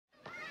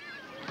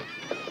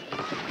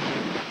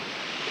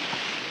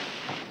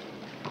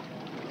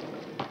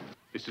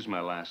This is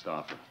my last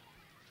offer.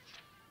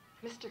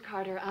 Mr.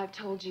 Carter, I've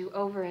told you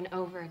over and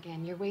over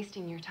again, you're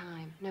wasting your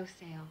time. No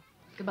sale.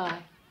 Goodbye.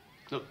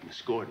 Look,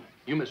 Miss Gordon,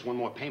 you miss one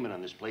more payment on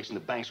this place and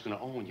the bank's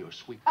gonna own your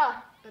sweep.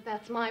 Ah, but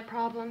that's my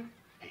problem.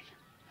 Hey,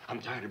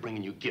 I'm tired of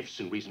bringing you gifts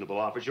and reasonable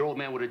offers. Your old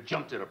man would have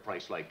jumped at a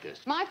price like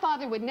this. My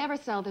father would never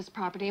sell this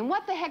property, and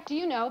what the heck do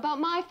you know about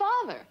my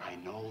father? I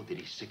know that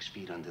he's 6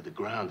 feet under the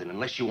ground, and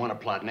unless you want to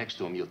plot next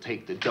to him, you'll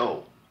take the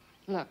dough.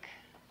 Look,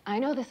 I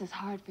know this is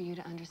hard for you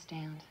to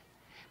understand,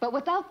 but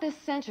without this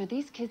center,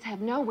 these kids have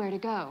nowhere to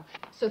go.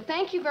 So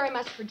thank you very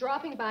much for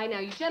dropping by. Now,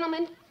 you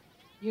gentlemen,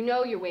 you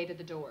know your way to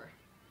the door.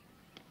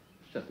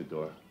 Shut the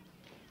door.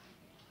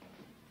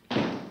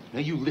 Now,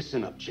 you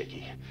listen up,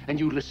 Chickie, and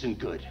you listen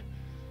good.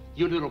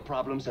 Your little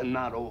problems are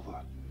not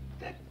over.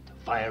 That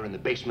fire in the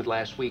basement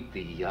last week,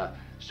 the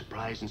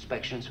surprise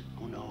inspections,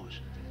 who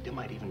knows? There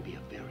might even be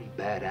a very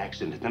bad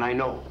accident, and I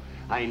know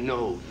you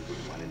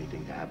wouldn't want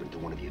anything to happen to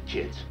one of your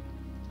kids.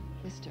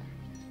 Mister,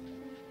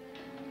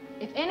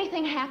 if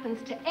anything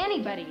happens to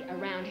anybody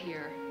around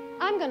here,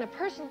 I'm gonna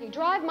personally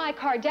drive my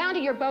car down to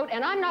your boat,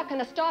 and I'm not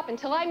gonna stop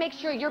until I make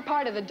sure you're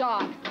part of the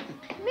dock.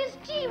 Miss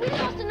G, we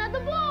lost another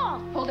ball.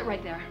 Hold it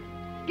right there.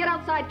 Get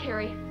outside,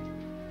 Carrie.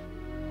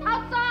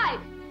 Outside!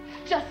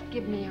 Just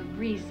give me a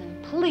reason,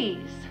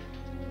 please.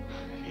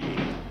 Hey,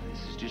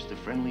 this is just a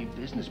friendly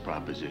business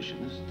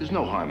proposition. There's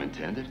no harm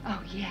intended.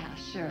 Oh, yeah,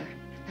 sure.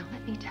 Now,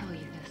 let me tell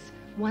you this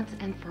once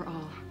and for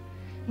all.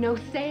 No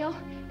sale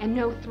and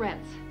no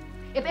threats.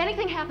 If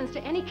anything happens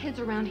to any kids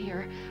around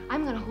here,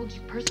 I'm gonna hold you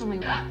personally.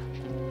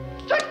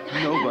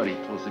 Nobody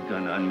pulls a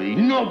gun on me.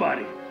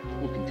 Nobody.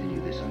 We'll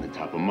continue this on the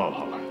top of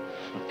Mulholland.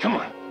 Come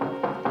on.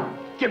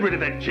 Get rid of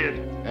that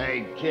kid.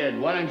 Hey, kid,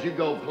 why don't you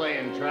go play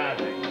in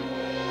traffic?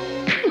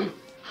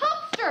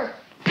 Hulkster!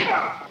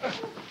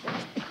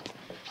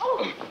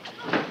 Oh.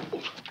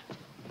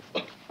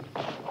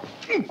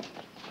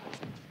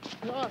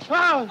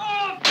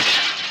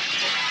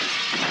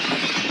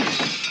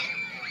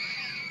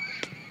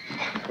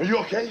 Are you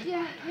okay?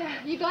 Yeah.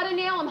 You gotta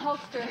nail him,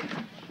 Hulkster.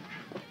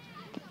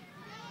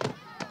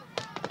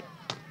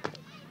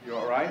 You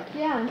all right?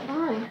 Yeah, I'm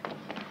fine.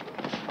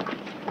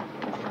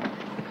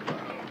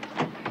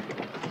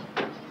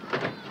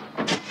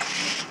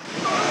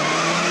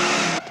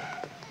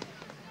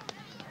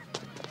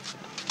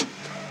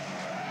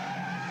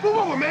 Move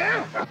over,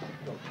 man!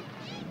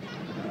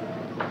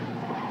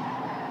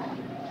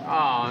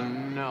 Oh,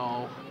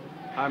 no.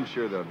 I'm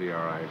sure they'll be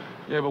all right.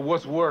 Yeah, but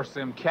what's worse,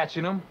 them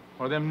catching them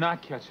or them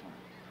not catching them?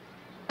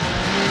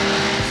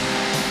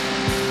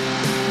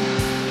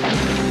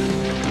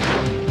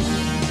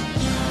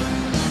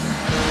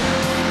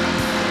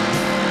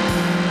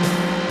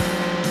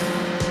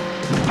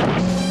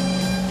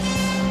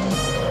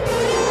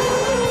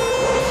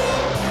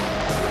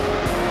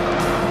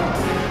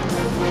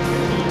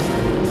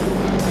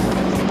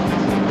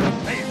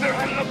 Hey, they're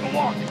headed up the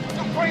walk.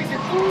 Some crazy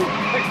fool.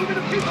 Hey, look at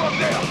the people up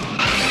there.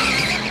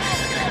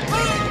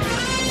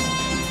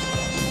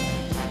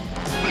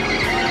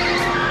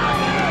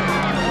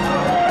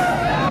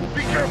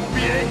 Be careful,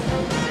 B.A.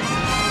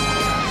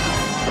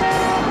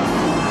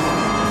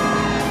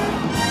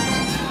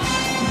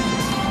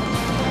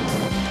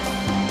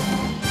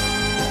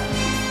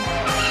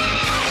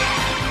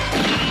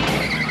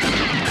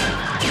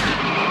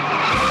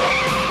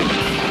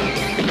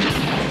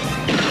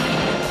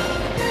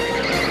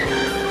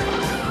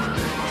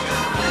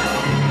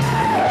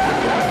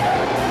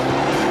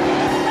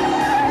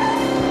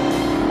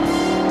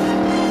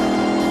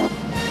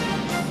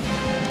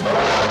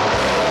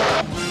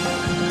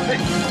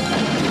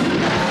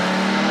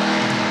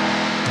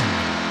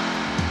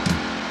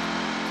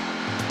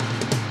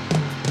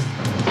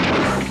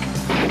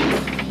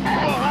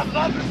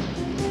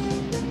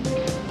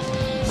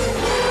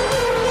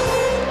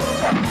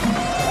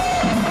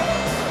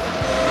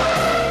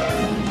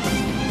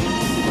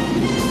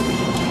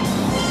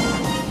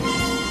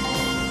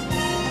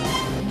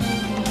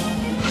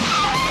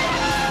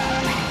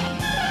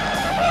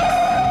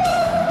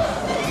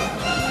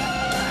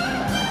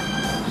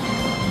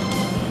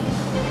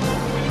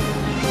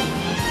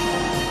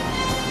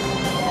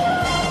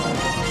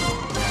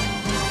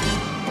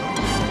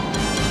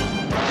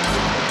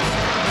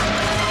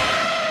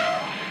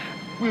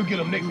 We'll get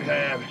them next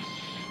time.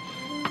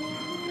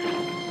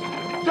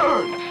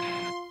 Turn!